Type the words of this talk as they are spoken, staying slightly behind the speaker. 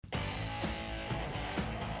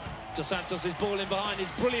Dos Santos is ball in behind,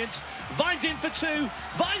 is brilliant. Vine's in for two,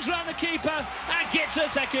 Vine's round the keeper and gets her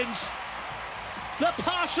seconds. The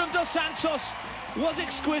pass from Dos Santos was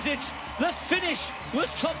exquisite, the finish was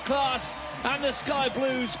top class, and the Sky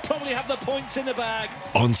Blues probably have the points in the bag.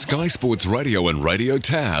 On Sky Sports Radio and Radio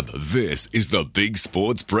Tab, this is the Big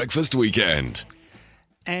Sports Breakfast Weekend.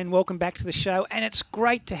 And welcome back to the show. And it's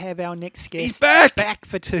great to have our next guest He's back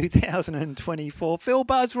for 2024. Phil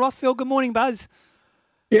Buzz Rothfield. Good morning, Buzz.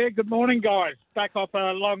 Yeah, good morning, guys. Back off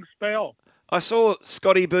a long spell. I saw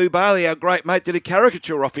Scotty Boo Bailey, our great mate, did a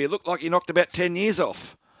caricature off you. It looked like he knocked about 10 years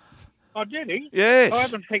off. Oh, did he? Yes. I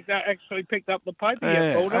haven't actually picked up the paper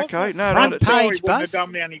yet, Bulldog. Okay, no, Front no. page, Sorry, wouldn't Buzz. have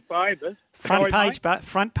done me any favours. Front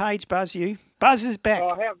page, Buzz. Buzz is back.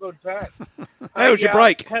 Oh, how good's that? How was your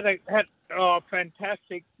break?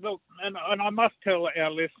 Fantastic. Look, and I must tell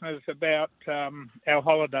our listeners about our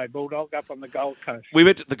holiday, Bulldog, up on the Gold Coast. We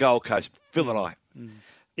went to the Gold Coast, Phil and I.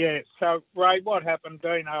 Yeah, so, Ray, what happened?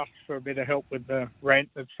 Dean asked for a bit of help with the rent.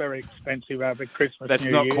 It's very expensive over Christmas. That's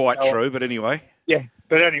New not Year. quite true, but anyway. Yeah,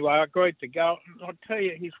 but anyway, I agreed to go. I'll tell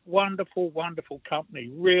you, he's wonderful, wonderful company.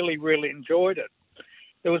 Really, really enjoyed it.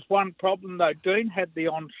 There was one problem, though. Dean had the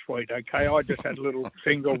ensuite, okay? I just had a little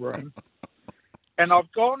single room. And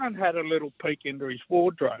I've gone and had a little peek into his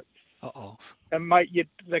wardrobe. Uh-oh. And, mate,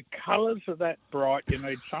 the colours are that bright, you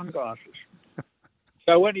need sunglasses.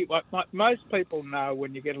 So anyway, most people know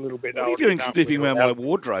when you get a little bit older. What are you doing sniffing around my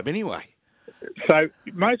wardrobe anyway? So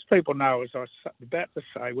most people know, as I was about to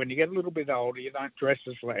say, when you get a little bit older, you don't dress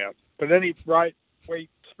as loud. But at any rate, we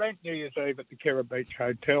spent New Year's Eve at the Kirra Beach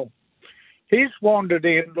Hotel. He's wandered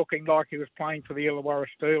in looking like he was playing for the Illawarra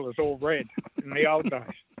Steelers, all red, in the old days.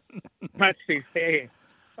 Matched his hair.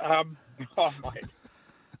 Mate.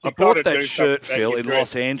 I bought that shirt, Phil, in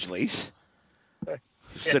Los Angeles.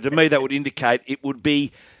 So to me, that would indicate it would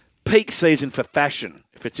be peak season for fashion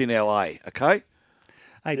if it's in LA, okay?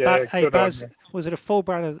 Hey, Buzz, was it a full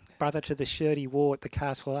brother to the shirt he wore at the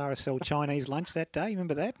Castle RSL Chinese lunch that day?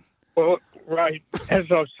 Remember that? Well, Ray,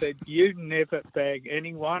 as I've said, you never bag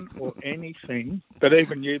anyone or anything, but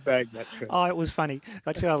even you bagged that shirt. Oh, it was funny.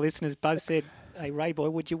 I tell our listeners, Buzz said, hey, Ray boy,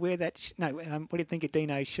 would you wear that? What do you think of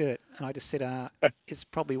Dino's shirt? And I just said, it's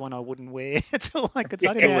probably one I wouldn't wear. That's all I could say.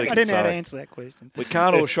 I didn't know how to answer that question. We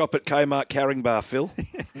can't all shop at Kmart Carring Bar, Phil.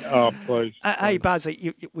 Oh, please. Hey, Buzz,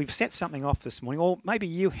 we've set something off this morning, or maybe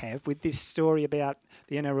you have, with this story about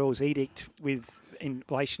the NRL's edict in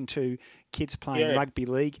relation to kids playing rugby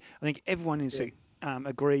league. I think everyone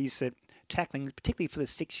agrees that tackling, particularly for the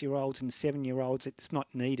 6-year-olds and 7-year-olds, it's not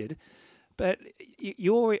needed. But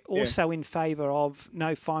you're also in favour of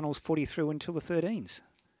no finals footy through until the 13s.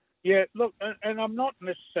 Yeah, look, and I'm not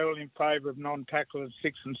necessarily in favour of non-tackle of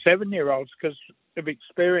 6 and 7-year-olds because of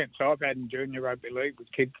experience I've had in junior rugby league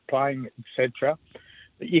with kids playing, etc.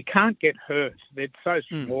 You can't get hurt. They're so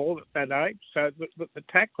small at that age. So the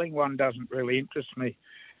tackling one doesn't really interest me.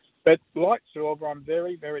 But like Silver, I'm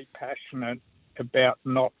very, very passionate about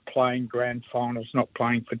not playing grand finals, not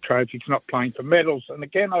playing for trophies, not playing for medals. And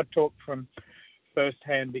again, I talk from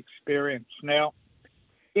first-hand experience. Now,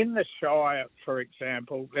 in the Shire, for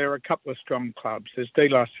example, there are a couple of strong clubs. There's De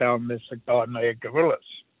La Salle and there's the Gymea Gorillas.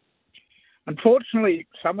 Unfortunately,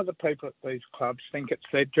 some of the people at these clubs think it's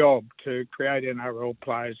their job to create NRL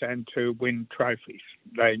players and to win trophies.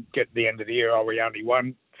 They get to the end of the year, we only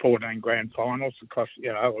won 14 grand finals because,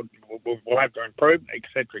 we'll have to improve, et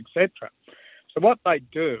cetera, So what they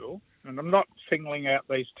do, and I'm not singling out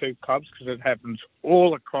these two clubs because it happens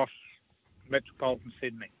all across metropolitan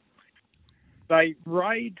Sydney, they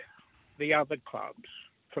raid the other clubs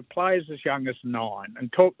for players as young as 9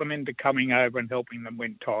 and talk them into coming over and helping them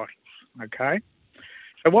win titles, okay?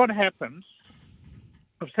 So what happens,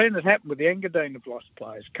 I've seen it happen with the Engadine have lost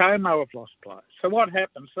players, Como have lost players. So what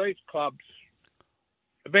happens, these clubs,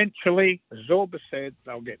 eventually, as Zorba said,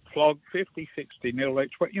 they'll get flogged 50, 60 nil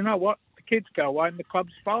each. But you know what? The kids go away and the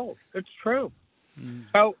clubs fold. It's true.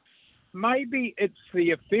 So maybe it's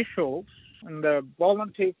the officials and the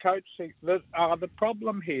volunteer coaches that are the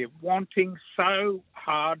problem here, wanting so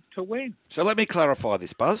hard to win. So let me clarify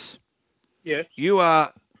this, Buzz. Yes. You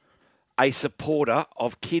are a supporter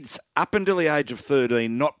of kids up until the age of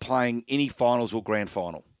 13 not playing any finals or grand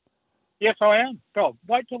final. Yes, I am. God,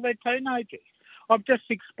 wait till they're teenagers. I've just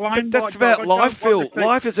explained. But that's about life, Phil.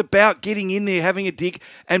 Life is about getting in there, having a dig,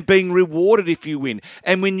 and being rewarded if you win.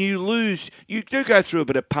 And when you lose, you do go through a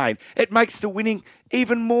bit of pain. It makes the winning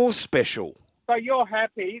even more special. So you're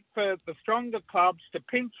happy for the stronger clubs to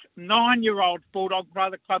pinch 9-year-old Bulldog for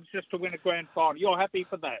other clubs just to win a grand final? You're happy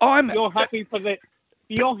for that? You're happy for that?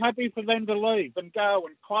 You're happy for them to leave and go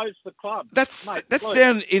and close the club. That's please.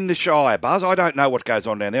 down in the Shire, Buzz. I don't know what goes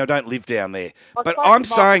on down there. I don't live down there. But spoke I'm to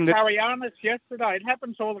saying that Marianas yesterday. It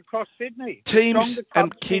happens all across Sydney. teams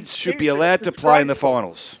and kids should be allowed to play in the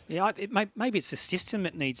finals. Yeah, maybe it's the system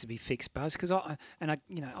that needs to be fixed, Buzz. Because I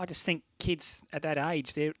just think kids at that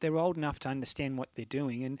age, they're old enough to understand what they're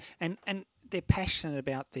doing, and they're passionate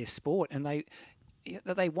about their sport, and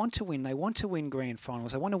they want to win. They want to win grand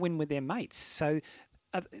finals. They want to win with their mates. So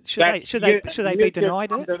should they be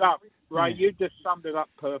denied it? Ray, you just summed it up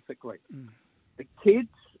perfectly. The kids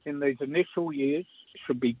in these initial years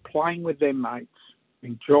should be playing with their mates,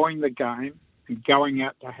 enjoying the game, and going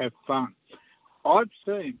out to have fun. I've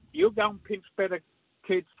seen you'll go and pinch better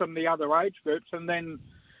kids from the other age groups, and then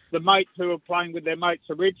the mates who are playing with their mates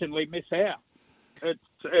originally miss out.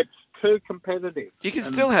 It's too competitive. You can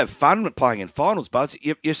still have fun playing in finals, Buzz.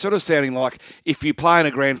 You're sort of sounding like if you play in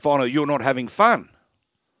a grand final, you're not having fun.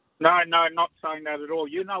 No, not saying that at all.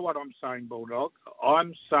 You know what I'm saying, Bulldog.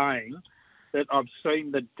 I'm saying that I've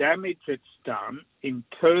seen the damage it's done in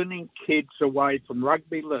turning kids away from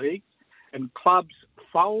rugby league and clubs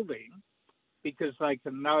folding because they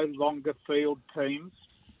can no longer field teams.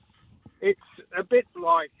 It's a bit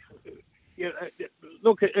like,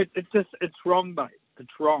 look, it's wrong, mate.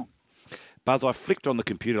 It's wrong. Buzz, I flicked on the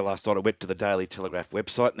computer last night. I went to the Daily Telegraph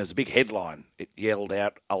website and there's a big headline. It yelled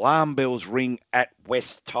out, "Alarm bells ring at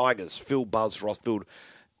West Tigers." Phil Buzz Rothfield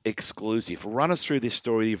exclusive. Run us through this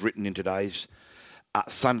story you've written in today's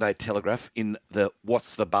Sunday Telegraph in the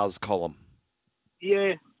What's the Buzz column.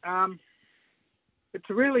 Yeah, it's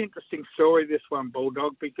a really interesting story, this one,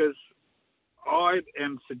 Bulldog, because I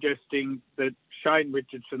am suggesting that Shane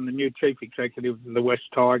Richardson, the new chief executive of the West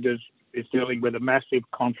Tigers, is dealing with a massive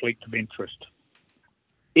conflict of interest.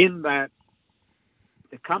 In that,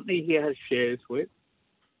 the company he has shares with,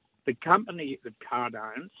 the company that Card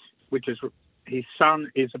owns, which is his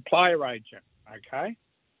son, is a player agent, okay?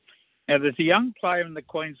 Now, there's a young player in the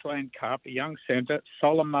Queensland Cup, a young centre,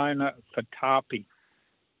 Solomona Fatapi,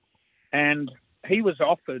 and he was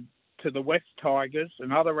offered to the West Tigers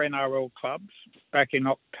and other NRL clubs back in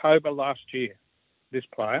October last year, this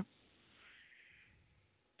player.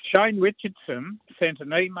 Shane Richardson sent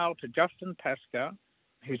an email to Justin Pascoe,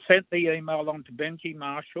 who sent the email on to Benji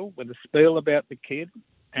Marshall with a spiel about the kid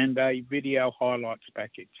and a video highlights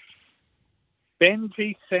package.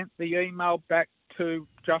 Benji sent the email back to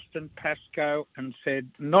Justin Pascoe and said,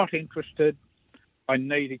 "Not interested, I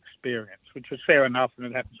need experience," which was fair enough, and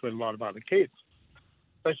it happens with a lot of other kids.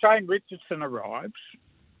 So Shane Richardson arrives,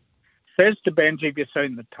 says to Benji, "Have you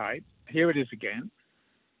seen the tape? Here it is again."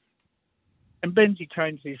 And Benji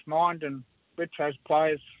changed his mind, and Richo's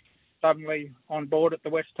players suddenly on board at the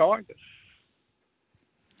West Tigers.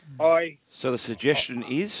 So the suggestion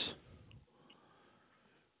is?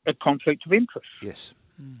 A conflict of interest. Yes.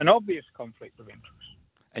 An obvious conflict of interest.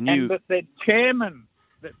 And that their chairman,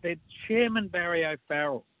 Barry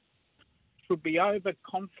O'Farrell, should be over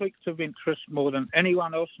conflicts of interest more than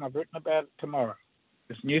anyone else, and I've written about it tomorrow.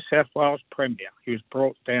 As New South Wales Premier, he was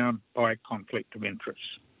brought down by a conflict of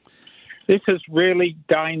interest. This is really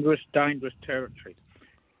dangerous territory.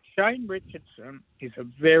 Shane Richardson is a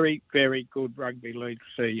very, very good rugby league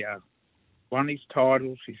CEO. Won his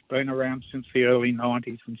titles. He's been around since the early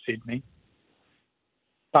 90s in Sydney.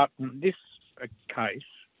 But in this case,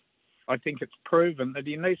 I think it's proven that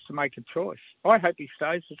he needs to make a choice. I hope he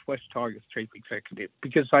stays as West Tigers chief executive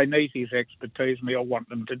because they need his expertise and we all want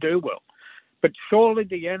them to do well. But surely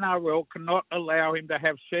the NRL cannot allow him to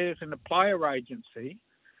have shares in a player agency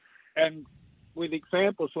and with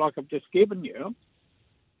examples like I've just given you,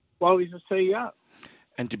 while he's a CEO.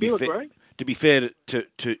 And to be fair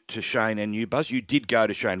to Shane and you, Buzz, you did go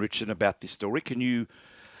to Shane Richardson about this story. Can you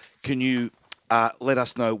let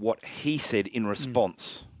us know what he said in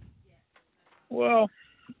response? Well,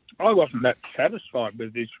 I wasn't that satisfied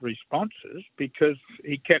with his responses because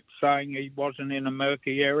he kept saying he wasn't in a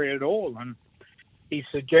murky area at all, and he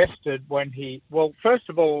suggested first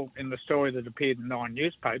of all, in the story that appeared in 9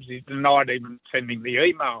 newspapers, he denied even sending the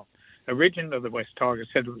email. Originally, the West Tigers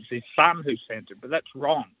said it was his son who sent it, but that's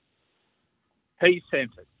wrong. He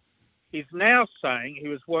sent it. He's now saying he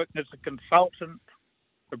was working as a consultant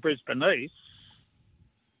for Brisbane East,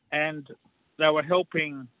 and they were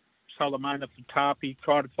helping Solomona Fatapi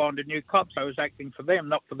try to find a new club, so he was acting for them,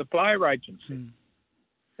 not for the player agency.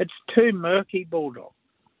 It's too murky, Bulldog.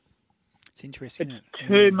 It's interesting. It's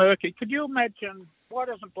too murky. Could you imagine, why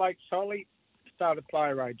doesn't Blake Solly start a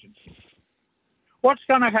player agency? What's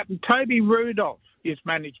going to happen? Toby Rudolph is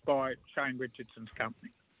managed by Shane Richardson's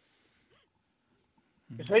company.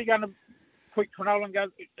 Is he going to quick Cronulla and go,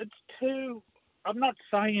 it's too I'm not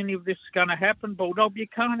saying any of this is going to happen, Bulldog. You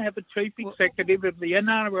can't have a chief executive of the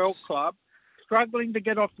NRL club struggling to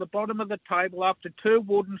get off the bottom of the table after 2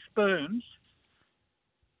 wooden spoons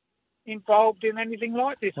involved in anything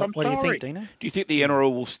like this. I'm sorry. What do you think, Dino? Do you think the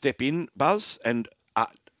NRL will step in, Buzz, and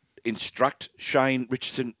instruct Shane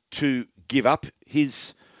Richardson to give up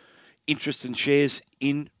his interest and shares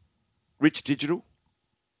in Rich Digital?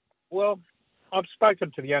 Well, I've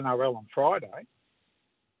spoken to the NRL on Friday,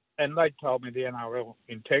 and they told me the NRL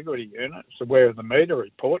Integrity Unit is aware of the media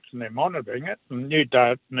reports and they're monitoring it. And new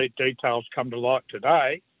details come to light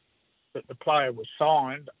today that the player was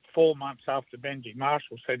signed 4 months after Benji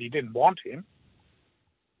Marshall said he didn't want him.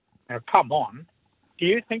 Now, come on. Do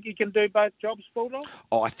you think he can do both jobs, Bulldog?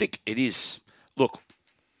 Oh, I think it is. Look,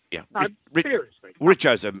 yeah. No, seriously.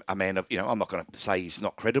 Richo's a man of, I'm not going to say he's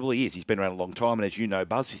not credible. He is. He's been around a long time. And as you know,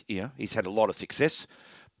 Buzz, he's had a lot of success.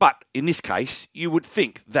 But in this case, you would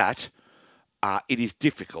think that it is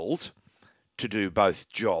difficult to do both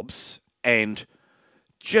jobs. And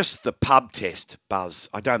just the pub test, Buzz,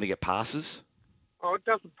 I don't think it passes. Oh, it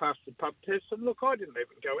doesn't pass the pub test. And look, I didn't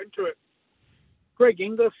even go into it. Greg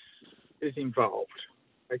Inglis is involved,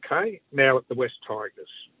 okay, now at the West Tigers.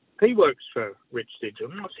 He works for Rich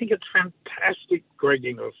Digital. And I think it's fantastic Greg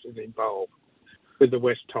Inglis is involved with the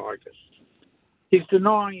West Tigers. He's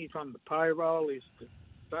denying he's on the payroll. He's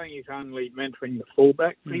saying he's only mentoring the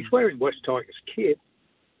fullback, but he's wearing West Tigers kit.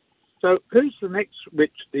 So who's the next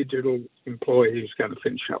Rich Digital employee who's going to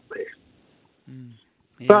finish up there?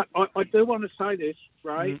 Yeah. But I do want to say this,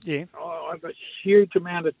 Ray. I have a huge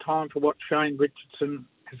amount of time for what Shane Richardson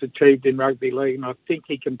has achieved in rugby league, and I think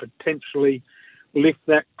he can potentially lift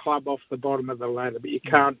that club off the bottom of the ladder, but you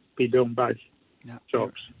can't be doing both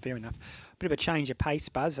jobs. Fair enough. Bit of a change of pace,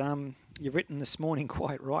 Buzz. You've written this morning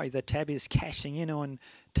quite right. The Tab is cashing in on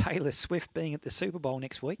Taylor Swift being at the Super Bowl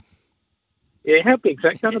next week. Yeah, how big's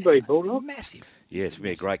that going to be, Bulldog? Massive. Yeah, it's going to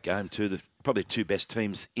be a great game too. Probably 2 best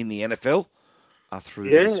teams in the NFL are through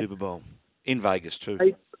the Super Bowl. In Vegas too.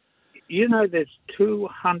 Hey, there's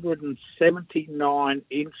 279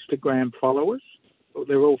 Instagram followers.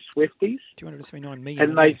 They're all Swifties. 279 million.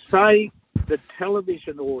 And they say the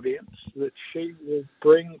television audience that she will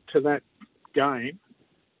bring to that game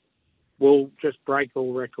will just break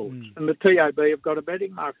all records. And the TAB have got a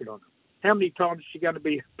betting market on it. How many times is she going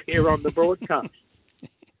to appear on the broadcast?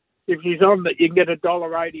 If she's on that, you can get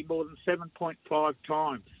 $1.80 more than 7.5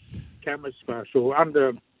 times cameras flash, or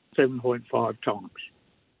under 7.5 times.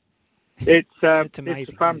 It's amazing.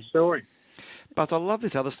 It's a fun story. Buzz, I love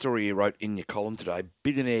this other story you wrote in your column today.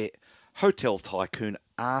 Billionaire hotel tycoon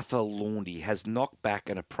Arthur Laundy has knocked back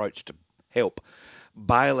an approach to help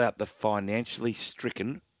bail out the financially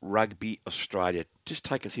stricken Rugby Australia. Just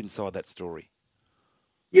take us inside that story.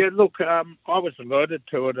 Yeah, look, I was alerted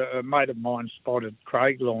to it. A mate of mine spotted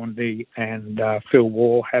Craig Laundy and Phil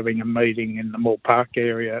Waugh having a meeting in the Moore Park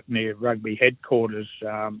area near rugby headquarters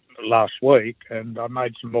last week, and I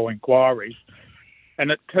made some more inquiries. And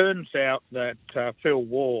it turns out that Phil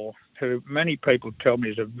Waugh, who many people tell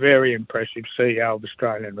me is a very impressive CEO of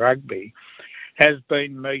Australian rugby, has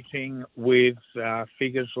been meeting with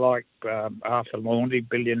figures like Arthur Laundy,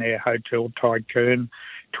 billionaire hotel tycoon,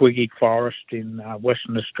 Twiggy Forrest in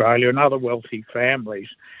Western Australia, and other wealthy families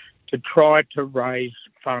to try to raise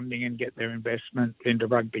funding and get their investment into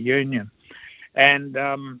rugby union. And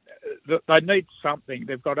they need something.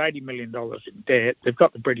 They've got $80 million in debt. They've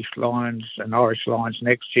got the British Lions and Irish Lions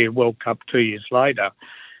next year, World Cup 2 years later.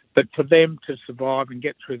 But for them to survive and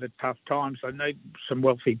get through the tough times, they need some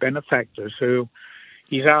wealthy benefactors who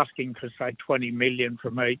he's asking for, say, $20 million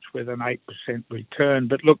from each with an 8% return.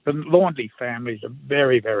 But look, the Laundy families are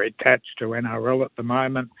very, very attached to NRL at the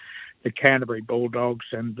moment, the Canterbury Bulldogs,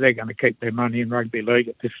 and they're going to keep their money in rugby league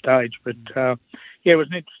at this stage. But, it was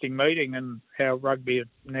an interesting meeting and how rugby are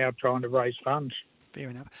now trying to raise funds. Fair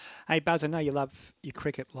enough. Hey, Buzz, I know you love your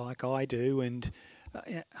cricket like I do, and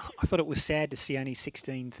I thought it was sad to see only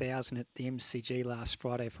 16,000 at the MCG last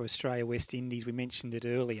Friday for Australia West Indies. We mentioned it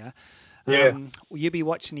earlier. Yeah. Will you be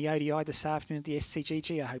watching the ODI this afternoon at the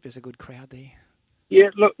SCGG? I hope there's a good crowd there.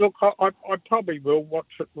 Yeah, look, I probably will watch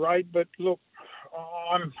it, Ray, but look,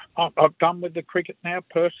 I'm done with the cricket now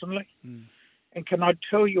personally. And can I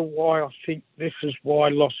tell you why I think this is why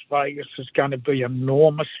Las Vegas is going to be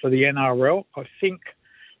enormous for the NRL? I think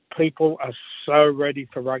people are so ready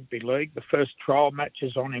for rugby league. The first trial match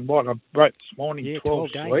is on in I wrote this morning,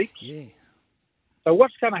 12 days. weeks. Yeah. So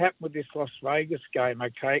what's going to happen with this Las Vegas game,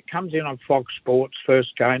 okay? It comes in on Fox Sports,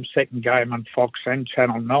 first game, second game on Fox and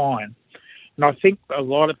Channel 9. And I think a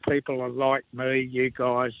lot of people are like me, you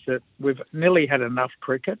guys, that we've nearly had enough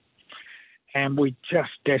cricket. and we're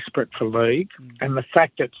just desperate for league. And the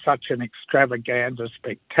fact that such an extravaganza,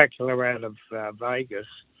 spectacular out of Vegas,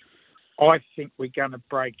 I think we're going to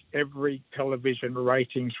break every television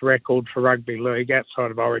ratings record for rugby league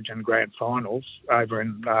outside of Origin Grand Finals over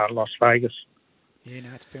in Las Vegas. Yeah, no,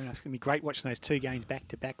 it's fair enough. It's going to be great watching those two games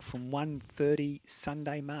back-to-back from 1:30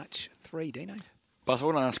 Sunday, March 3, Dino. Buzz, I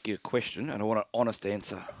want to ask you a question, and I want an honest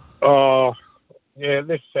answer. Oh, yeah,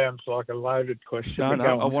 this sounds like a loaded question.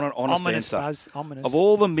 No, I want an honest ominous, answer. Buzz, ominous. Of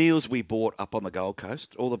all the meals we bought up on the Gold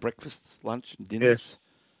Coast, all the breakfasts, lunch and dinners,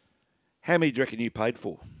 how many do you reckon you paid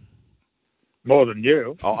for? More than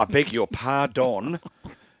you. Oh, I beg your pardon.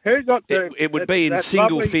 Who got it would be in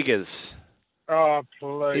single lovely figures. Oh,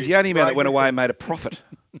 please. He's the only man that went away and made a profit.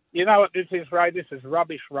 You know what this is, Ray? This is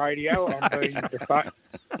rubbish radio. I'm being defiant.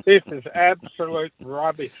 This is absolute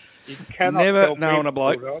rubbish. You cannot Never known a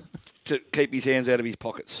bloke to keep his hands out of his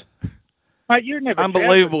pockets. Mate, you never.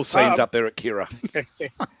 Unbelievable scenes up there at Kira.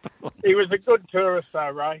 He was a good tourist, though,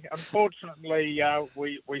 Ray. Unfortunately,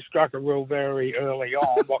 we struck a rule very early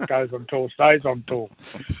on. What goes on tour stays on tour.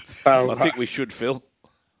 So, I think we should, Phil.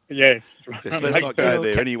 Yes. Let's not go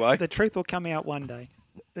there anyway. The truth will come out one day.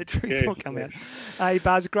 The truth will come out. Hey,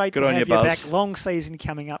 Buzz, great Good to on have you, you Buzz. back. Long season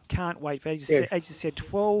coming up. Can't wait. As you said,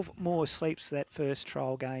 12 more sleeps for that first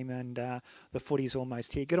trial game, and the footy's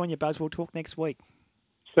almost here. Good on you, Buzz. We'll talk next week.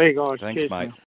 See you guys. Thanks, Cheers, mate. man.